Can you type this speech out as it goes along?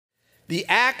The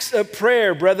acts of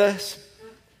prayer, brothers.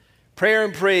 Prayer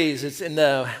and praise. It's in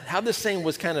how this thing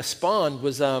was kind of spawned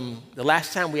was the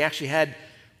last time we actually had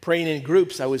praying in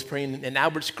groups. I was praying in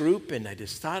Albert's group, and I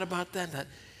just thought about that. Thought,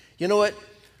 you know what?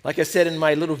 Like I said in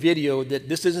my little video, that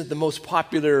this isn't the most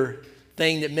popular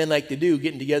thing that men like to do,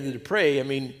 getting together to pray. I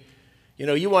mean, you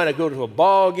know, you want to go to a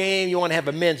ball game, you want to have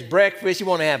a men's breakfast, you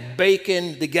want to have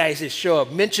bacon. The guys that show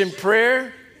up mention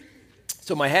prayer.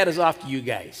 So my hat is off to you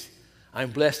guys.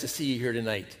 I'm blessed to see you here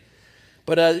tonight.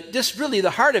 But just really the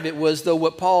heart of it was, though,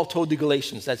 what Paul told the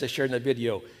Galatians, as I shared in that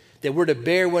video, that we're to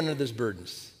bear one another's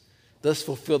burdens, thus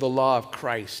fulfill the law of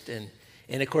Christ. And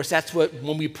of course, that's what,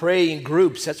 when we pray in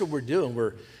groups, that's what we're doing.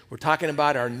 We're talking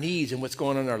about our needs and what's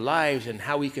going on in our lives and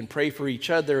how we can pray for each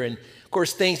other. And, of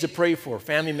course, things to pray for,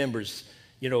 family members,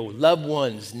 you know, loved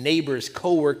ones, neighbors,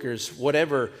 co-workers,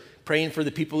 whatever, praying for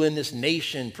the people in this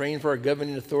nation, praying for our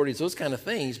governing authorities, those kind of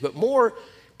things. But more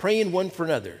praying one for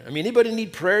another. I mean, anybody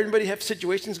need prayer? Anybody have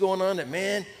situations going on that,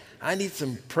 man, I need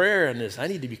some prayer in this. I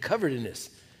need to be covered in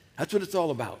this. That's what it's all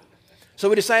about. So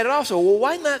we decided also, well,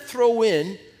 why not throw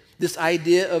in this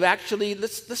idea of actually,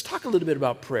 let's talk a little bit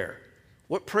about prayer.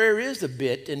 What prayer is a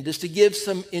bit, and just to give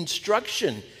some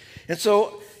instruction. And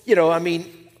so, you know, I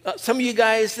mean, some of you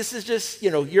guys, this is just, you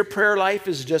know, your prayer life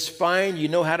is just fine. You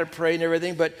know how to pray and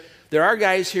everything. But there are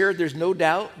guys here, there's no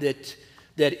doubt that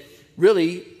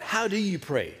really, how do you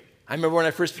pray? I remember when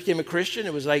I first became a Christian,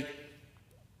 it was like,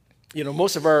 you know,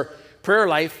 most of our prayer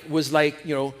life was like,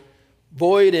 you know,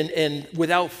 void and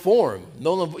without form.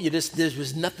 There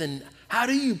was nothing. How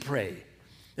do you pray?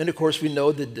 And of course, we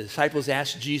know the disciples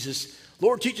asked Jesus,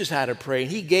 Lord, teach us how to pray.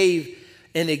 And he gave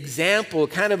an example,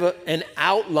 kind of an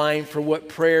outline for what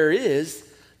prayer is.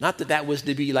 Not that that was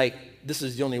to be like, this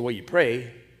is the only way you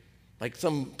pray, like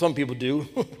some people do.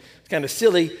 It's kind of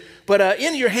silly. But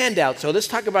in your handout, so let's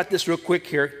talk about this real quick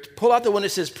here. Pull out the one that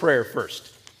says prayer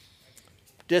first.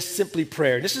 Just simply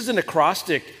prayer. This is an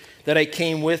acrostic that I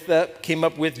came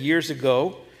up with years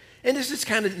ago. And this is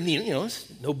kind of, you know,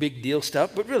 it's no big deal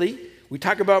stuff. But really, we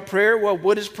talk about prayer. Well,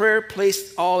 what is prayer?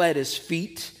 Place all at his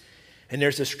feet. And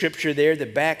there's a scripture there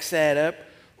that backs that up.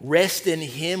 Rest in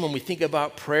him. When we think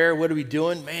about prayer, what are we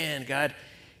doing? Man, God,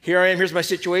 here I am. Here's my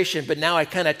situation. But now I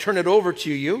kind of turn it over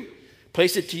to you.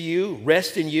 Place it to you,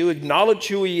 rest in you, acknowledge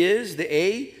who he is, the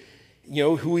A, you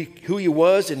know, who he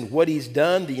was and what he's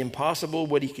done, the impossible,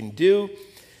 what he can do.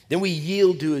 Then we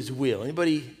yield to his will.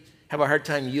 Anybody have a hard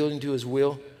time yielding to his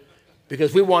will?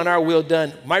 Because we want our will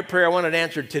done. My prayer, I want it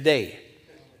answered today.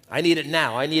 I need it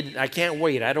now. I can't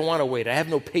wait. I don't want to wait. I have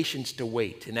no patience to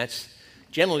wait. And that's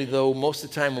generally, though, most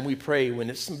of the time when we pray, when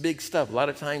it's some big stuff, a lot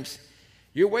of times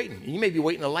you're waiting. You may be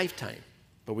waiting a lifetime.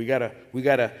 But we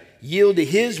gotta yield to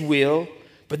his will.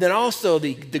 But then also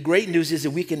the great news is that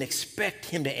we can expect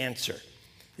him to answer.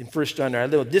 In 1 John,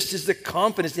 this is the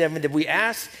confidence that we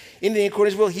ask anything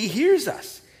according to his will, he hears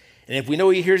us. And if we know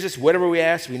he hears us, whatever we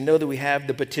ask, we know that we have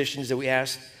the petitions that we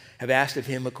have asked of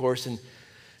him, of course. And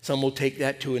some will take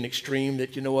that to an extreme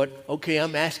that, you know what, okay,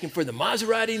 I'm asking for the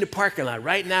Maserati in the parking lot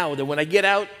right now, that when I get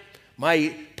out,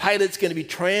 my Pilot's going to be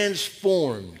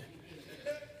transformed.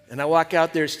 And I walk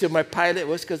out there, it's still my Pilot.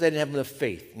 Well, it's because I didn't have enough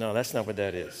faith. No, that's not what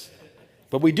that is.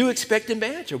 But we do expect him to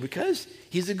answer because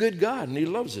he's a good God and he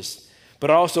loves us. But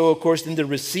also, of course, then to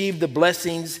receive the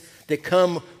blessings that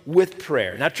come with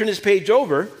prayer. Now turn this page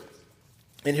over,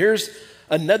 and here's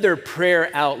another prayer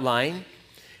outline.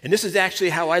 And this is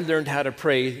actually how I learned how to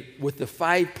pray with the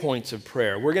 5 points of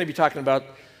prayer. We're going to be talking about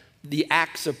the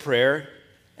acts of prayer: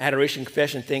 adoration,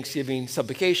 confession, thanksgiving,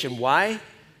 supplication. Why?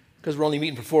 Because we're only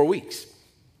meeting for 4 weeks.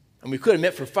 And we could have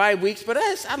met for 5 weeks, but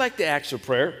I like the acts of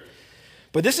prayer.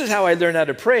 But this is how I learned how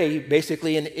to pray,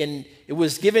 basically, and it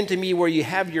was given to me where you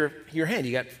have your hand.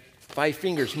 You got 5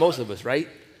 fingers, most of us, right?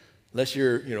 Unless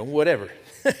you're, whatever.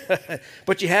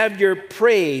 But you have your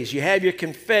praise, you have your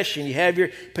confession, you have your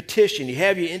petition, you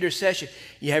have your intercession,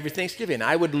 you have your thanksgiving.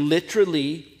 I would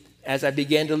literally, as I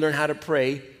began to learn how to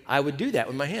pray, I would do that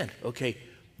with my hand. Okay,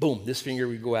 boom, this finger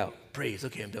would go out. Praise,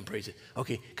 okay, I'm done praising.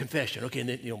 Okay, confession, okay, and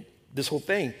then, this whole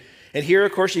thing. And here,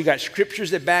 of course, you got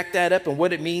scriptures that back that up and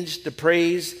what it means to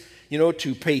praise,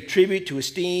 to pay tribute, to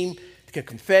esteem, the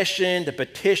confession, the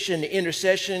petition, the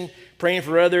intercession, praying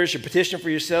for others, your petition for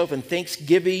yourself, and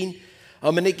thanksgiving.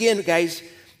 And again, guys,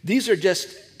 these are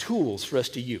just tools for us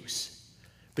to use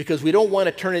because we don't want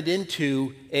to turn it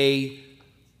into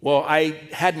I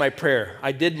had my prayer.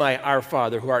 I did my Our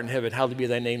Father who art in heaven, hallowed be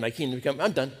thy name, thy kingdom come.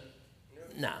 I'm done.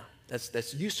 No,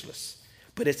 that's useless.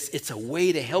 But it's a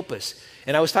way to help us.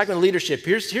 And I was talking to leadership.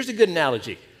 Here's a good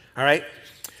analogy, all right?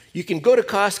 You can go to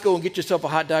Costco and get yourself a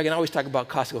hot dog, and I always talk about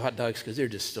Costco hot dogs because they're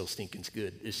just so stinking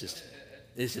good. It's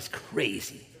just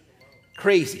crazy.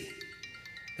 Crazy.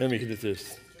 Let me get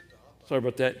this. Sorry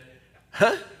about that.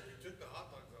 Huh?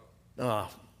 Oh,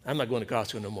 I'm not going to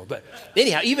Costco no more. But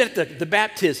anyhow, even at the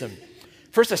baptism,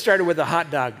 first I started with a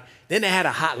hot dog. Then I had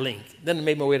a hot link. Then I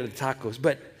made my way to the tacos.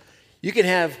 But you can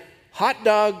have hot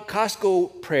dog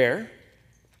Costco prayer,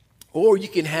 or you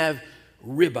can have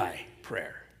ribeye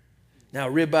prayer. Now,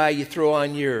 ribeye, you throw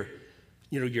on your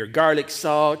garlic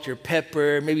salt, your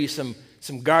pepper, maybe some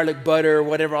garlic butter,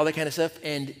 whatever, all that kind of stuff.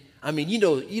 And I mean, you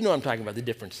know what I'm talking about, the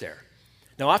difference there.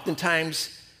 Now,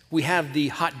 oftentimes we have the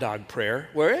hot dog prayer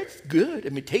where it's good. I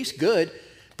mean, it tastes good,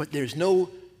 but there's no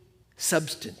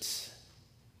substance.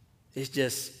 It's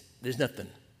just, there's nothing.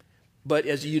 But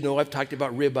as you know, I've talked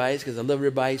about ribeyes because I love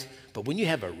ribeyes. But when you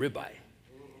have a ribeye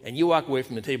and you walk away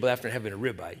from the table after having a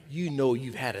ribeye, you know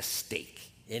you've had a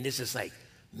steak. And it's just like,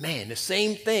 man, the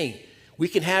same thing. We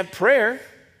can have prayer,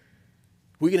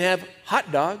 we can have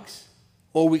hot dogs,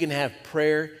 or we can have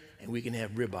prayer and we can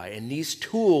have ribeye. And these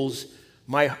tools,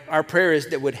 our prayer is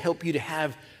that would help you to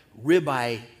have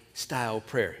ribeye style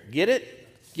prayer. Get it?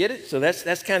 Get it? So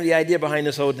that's kind of the idea behind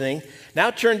this whole thing. Now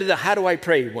turn to the how do I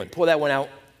pray one. Pull that one out.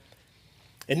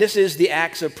 And this is the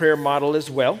Acts of Prayer model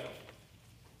as well.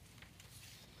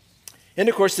 And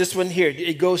of course, this one here,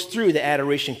 it goes through the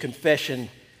adoration, confession,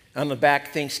 on the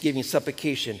back, thanksgiving,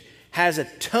 supplication. Has a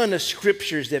ton of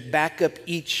scriptures that back up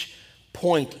each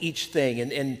point, each thing,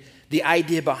 and the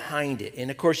idea behind it. And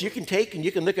of course, you can take and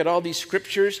you can look at all these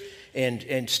scriptures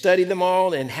and study them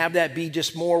all and have that be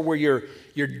just more where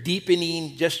you're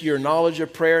deepening just your knowledge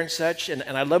of prayer and such. And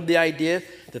I love the idea,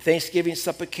 the thanksgiving,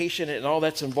 supplication, and all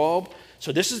that's involved.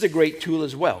 So this is a great tool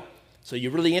as well. So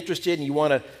you're really interested and you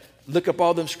want to look up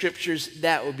all them scriptures,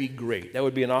 that would be great. That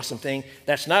would be an awesome thing.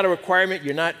 That's not a requirement.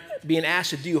 You're not being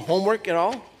asked to do homework at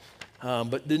all.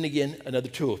 But then again, another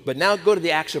tool. But now go to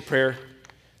the Acts of Prayer,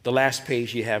 the last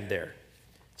page you have there.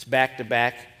 It's back to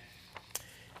back.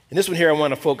 And this one here I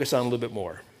want to focus on a little bit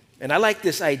more. And I like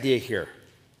this idea here.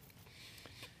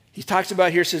 He talks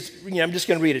about here, says, I'm just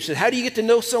going to read it. It says, how do you get to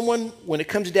know someone? When it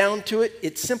comes down to it,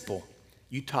 it's simple.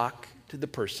 You talk to the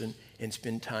person and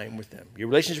spend time with them. Your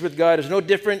relationship with God is no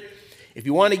different. If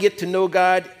you want to get to know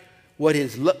God, what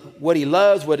he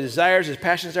loves, what his desires, his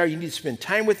passions are, you need to spend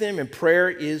time with him, and prayer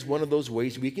is one of those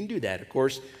ways we can do that. Of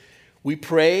course, we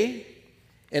pray,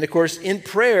 and of course, in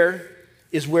prayer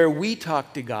is where we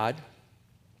talk to God,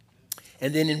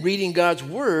 and then in reading God's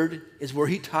word is where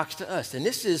he talks to us. And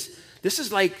this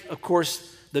is like, of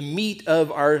course, the meat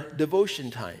of our devotion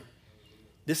time.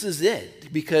 This is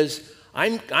it, because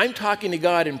I'm talking to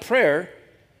God in prayer,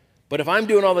 but if I'm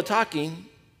doing all the talking,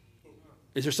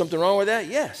 is there something wrong with that?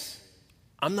 Yes.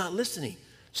 I'm not listening.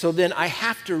 So then I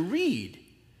have to read.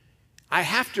 I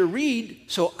have to read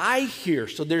so I hear.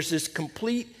 So there's this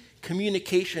complete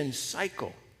communication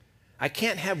cycle. I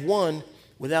can't have one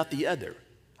without the other.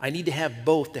 I need to have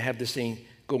both to have this thing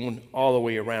going all the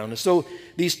way around. And so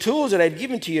these tools that I've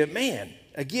given to you, man,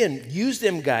 again, use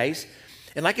them, guys.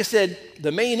 And like I said,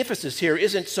 the main emphasis here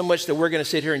isn't so much that we're going to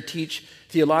sit here and teach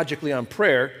theologically on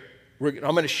prayer. I'm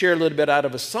going to share a little bit out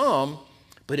of a psalm,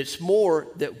 but it's more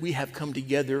that we have come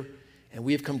together and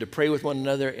we have come to pray with one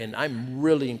another, and I'm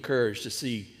really encouraged to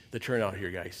see the turnout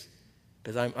here, guys,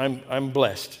 because I'm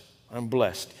blessed. I'm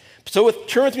blessed. So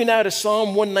turn with me now to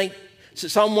Psalm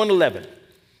 111.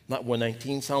 Not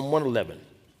 119, Psalm 111.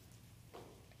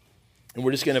 And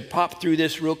we're just going to pop through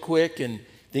this real quick and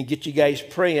then get you guys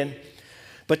praying.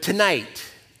 But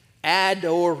tonight,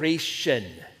 adoration.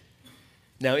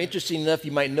 Now, interesting enough,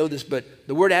 you might know this, but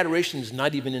the word adoration is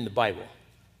not even in the Bible.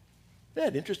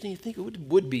 Isn't that interesting? You think it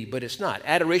would be, but it's not.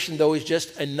 Adoration, though, is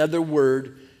just another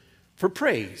word for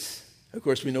praise. Of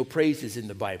course, we know praise is in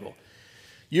the Bible.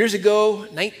 Years ago,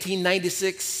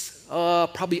 1996,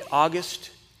 probably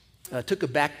August, took a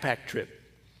backpack trip.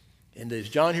 And there's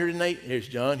John here tonight. There's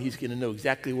John. He's going to know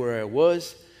exactly where I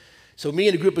was. So me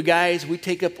and a group of guys, we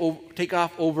take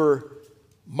off over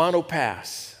Mono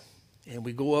Pass. And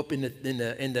we go up in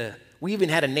the we even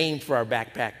had a name for our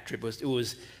backpack trip. It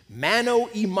was Mano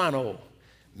y Mano,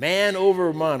 man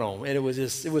over mano. And it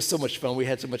was so much fun. We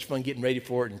had so much fun getting ready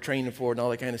for it and training for it and all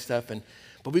that kind of stuff.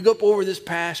 But we go up over this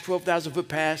pass, 12,000 foot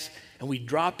pass, and we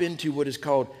drop into what is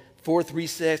called Fourth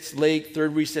Recess Lake,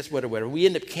 Third Recess, whatever. We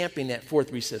end up camping at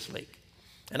Fourth Recess Lake.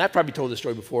 And I probably told this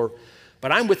story before,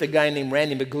 but I'm with a guy named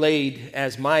Randy McGlade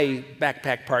as my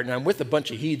backpack partner. I'm with a bunch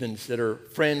of heathens that are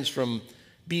friends from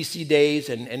BC days,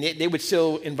 and they would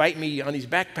still invite me on these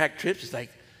backpack trips. It's like,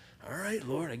 all right,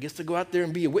 Lord, I guess to go out there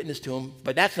and be a witness to them.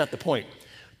 But that's not the point.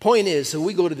 Point is, so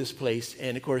we go to this place,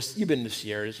 and of course, you've been in the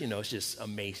Sierras, it's just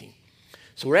amazing.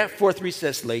 So we're at Fourth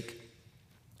Recess Lake,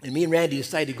 and me and Randy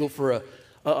decided to go for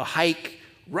a hike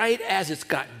right as it's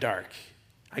got dark.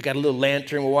 I got a little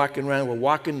lantern. We're walking around. We're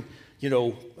walking,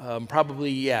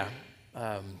 probably,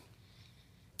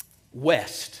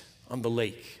 west on the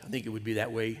lake. I think it would be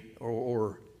that way,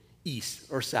 or east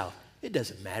or south. It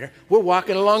doesn't matter. We're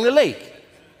walking along the lake,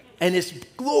 and it's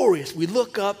glorious. We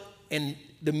look up, and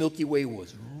the Milky Way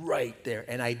was right there,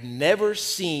 and I'd never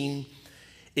seen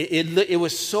it. It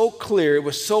was so clear. It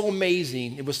was so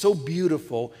amazing. It was so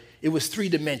beautiful. It was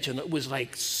three-dimensional. It was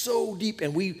like so deep,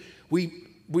 and we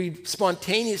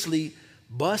spontaneously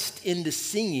bust into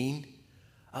singing,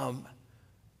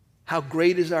 "How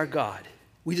Great Is Our God."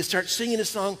 We just start singing a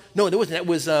song. No, there wasn't. That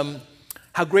was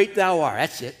 "How Great Thou Art."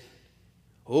 That's it.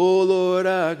 "Oh Lord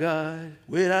our God,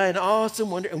 with an awesome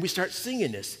wonder," and we start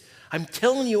singing this. I'm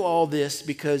telling you all this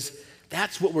because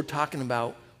that's what we're talking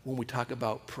about when we talk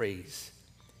about praise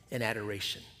and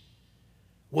adoration.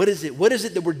 What is it? What is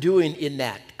it that we're doing in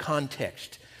that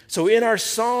context? So in our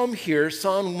psalm here,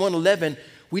 Psalm 111,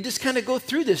 we just kind of go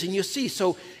through this and you'll see.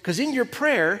 So, because in your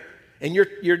prayer, and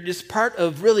you're just part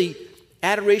of really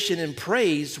adoration and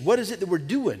praise, what is it that we're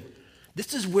doing?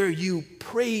 This is where you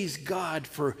praise God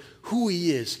for who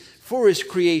he is, for his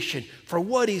creation, for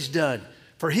what he's done,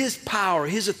 for his power,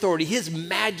 his authority, his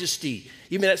majesty.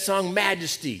 Even that song,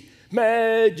 Majesty,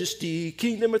 Majesty,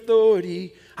 Kingdom,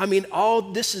 Authority. I mean,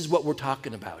 all this is what we're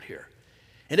talking about here.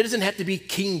 And it doesn't have to be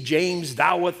King James,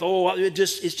 thou art, oh,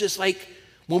 it's just like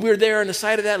when we were there on the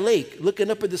side of that lake, looking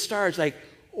up at the stars, like,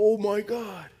 oh my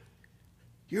God,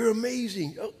 you're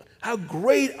amazing. Oh, how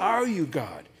great are you,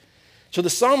 God? So the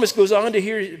psalmist goes on to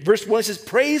hear, verse 1 says,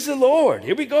 praise the Lord.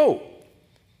 Here we go.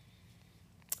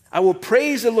 I will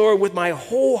praise the Lord with my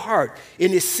whole heart.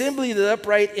 In the assembly of the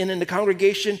upright and in the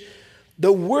congregation,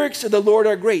 the works of the Lord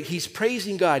are great. He's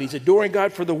praising God. He's adoring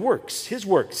God for the works, his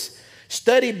works,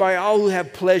 studied by all who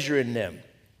have pleasure in them.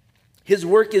 His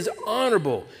work is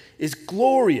honorable, is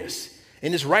glorious,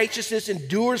 and his righteousness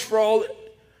endures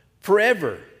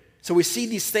forever. So we see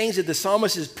these things that the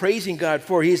psalmist is praising God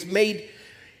for. He has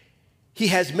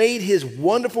made his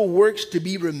wonderful works to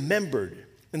be remembered.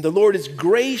 And the Lord is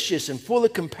gracious and full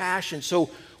of compassion. So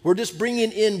we're just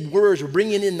bringing in words. We're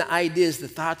bringing in the ideas, the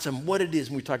thoughts on what it is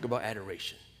when we talk about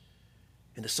adoration.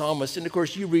 And the psalmist, and of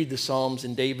course you read the Psalms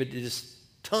and David, there's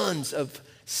tons of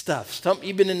stuff.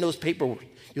 Even in those paperwork,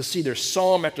 you'll see there's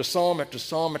psalm after psalm after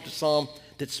psalm after psalm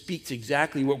that speaks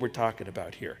exactly what we're talking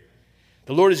about here.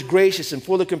 The Lord is gracious and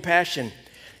full of compassion.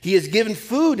 He has given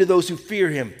food to those who fear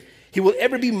him. He will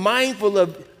ever be mindful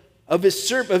of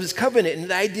his covenant, and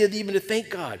the idea even to thank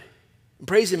God and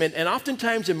praise him. And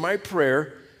oftentimes in my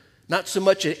prayer, not so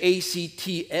much an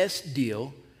ACTS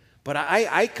deal, but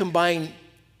I combine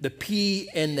the P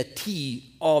and the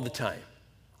T all the time.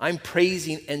 I'm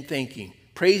praising and thanking,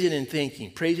 praising and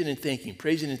thanking, praising and thanking,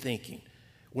 praising and thanking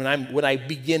when I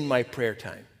begin my prayer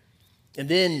time. And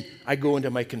then I go into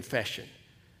my confession.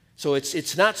 So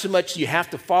it's not so much you have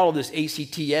to follow this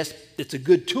ACTS. It's a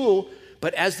good tool,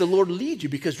 but as the Lord leads you,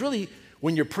 because really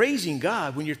when you're praising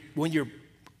God, when you're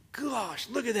gosh,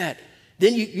 look at that,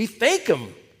 then you thank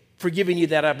him for giving you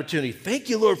that opportunity. Thank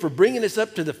you, Lord, for bringing us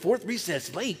up to the fourth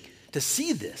recess lake to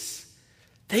see this.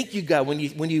 Thank you, God, when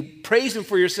you praise him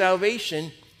for your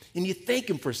salvation and you thank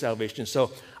him for salvation.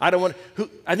 So I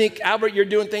think, Albert, you're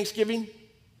doing Thanksgiving?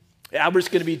 Albert's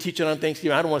going to be teaching on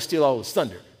Thanksgiving. I don't want to steal all his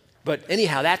thunder. But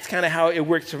anyhow, that's kind of how it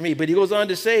works for me. But he goes on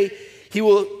to say, he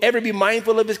will ever be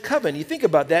mindful of his covenant. You think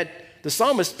about that. The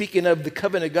psalmist speaking of the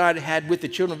covenant God had with the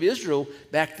children of Israel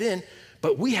back then,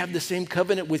 but we have the same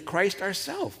covenant with Christ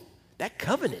ourselves. That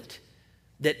covenant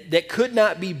that could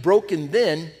not be broken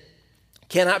then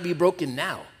cannot be broken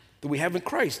now that we have in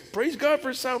Christ. Praise God for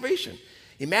his salvation.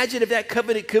 Imagine if that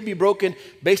covenant could be broken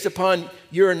based upon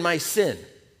your and my sin.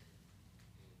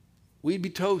 We'd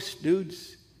be toast,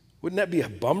 dudes. Wouldn't that be a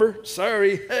bummer?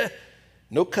 Sorry.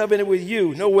 No covenant with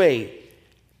you. No way.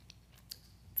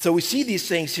 So we see these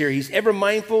things here. He's ever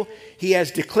mindful. He has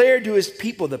declared to his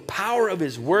people the power of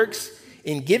his works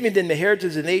in giving them the heritage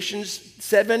of the nations.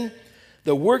 7,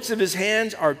 the works of his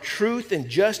hands are truth and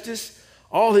justice.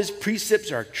 All his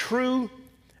precepts are true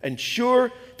and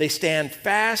sure. They stand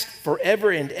fast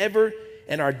forever and ever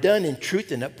and are done in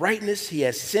truth and uprightness. He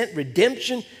has sent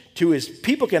redemption to his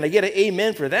people. Can I get an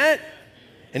amen for that?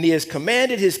 And he has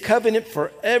commanded his covenant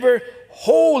forever.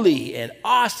 Holy and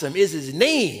awesome is his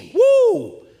name.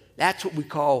 Woo! That's what we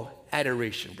call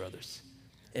adoration, brothers,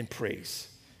 and praise.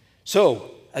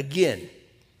 So, again,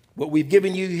 what we've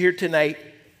given you here tonight,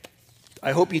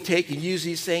 I hope you take and use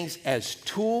these things as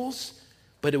tools,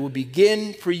 but it will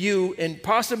begin for you, and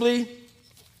possibly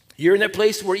you're in a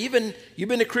place where even you've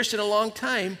been a Christian a long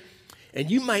time, and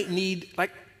you might need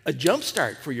like a jump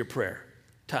start for your prayer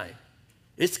time.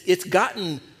 It's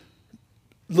gotten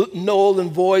null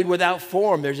and void without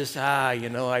form. They're just, I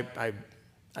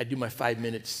do my 5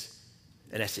 minutes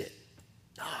and that's it.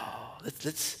 No,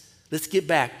 let's get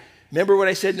back. Remember what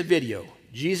I said in the video.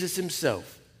 Jesus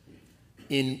himself,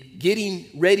 in getting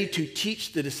ready to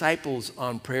teach the disciples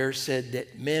on prayer, said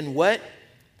that men what?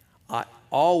 Ought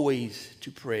always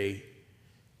to pray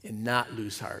and not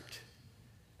lose heart.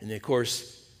 And then, of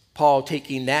course, Paul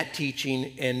taking that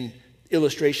teaching and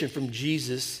illustration from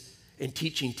Jesus and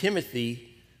teaching Timothy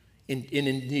in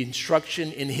the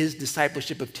instruction in his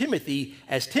discipleship of Timothy,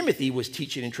 as Timothy was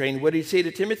teaching and training, what did he say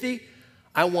to Timothy?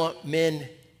 I want men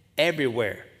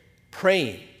everywhere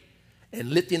praying and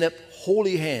lifting up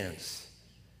holy hands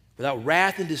without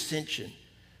wrath and dissension.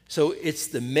 So it's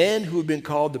the men who have been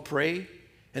called to pray.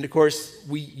 And of course,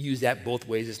 we use that both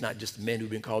ways. It's not just men who've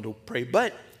been called to pray.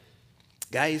 But,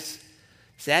 guys,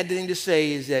 sad thing to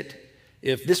say is that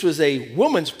if this was a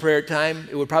woman's prayer time,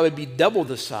 it would probably be double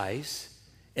the size.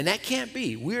 And that can't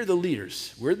be. We're the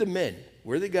leaders. We're the men.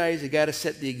 We're the guys that got to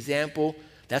set the example.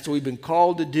 That's what we've been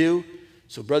called to do.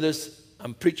 So, brothers,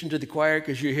 I'm preaching to the choir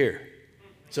because you're here.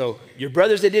 So, your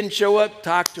brothers that didn't show up,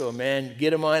 talk to them, man. Get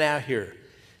them on out here.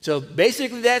 So,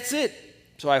 basically, that's it.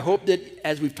 So, I hope that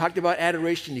as we've talked about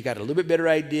adoration, you got a little bit better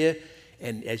idea.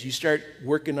 And as you start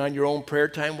working on your own prayer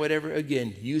time, whatever,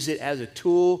 again, use it as a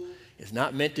tool. It's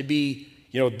not meant to be,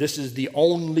 this is the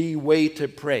only way to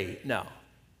pray. No.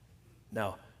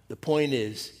 The point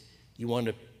is, you want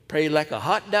to pray like a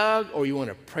hot dog or you want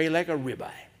to pray like a ribeye?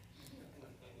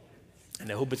 And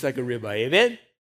I hope it's like a ribeye. Amen?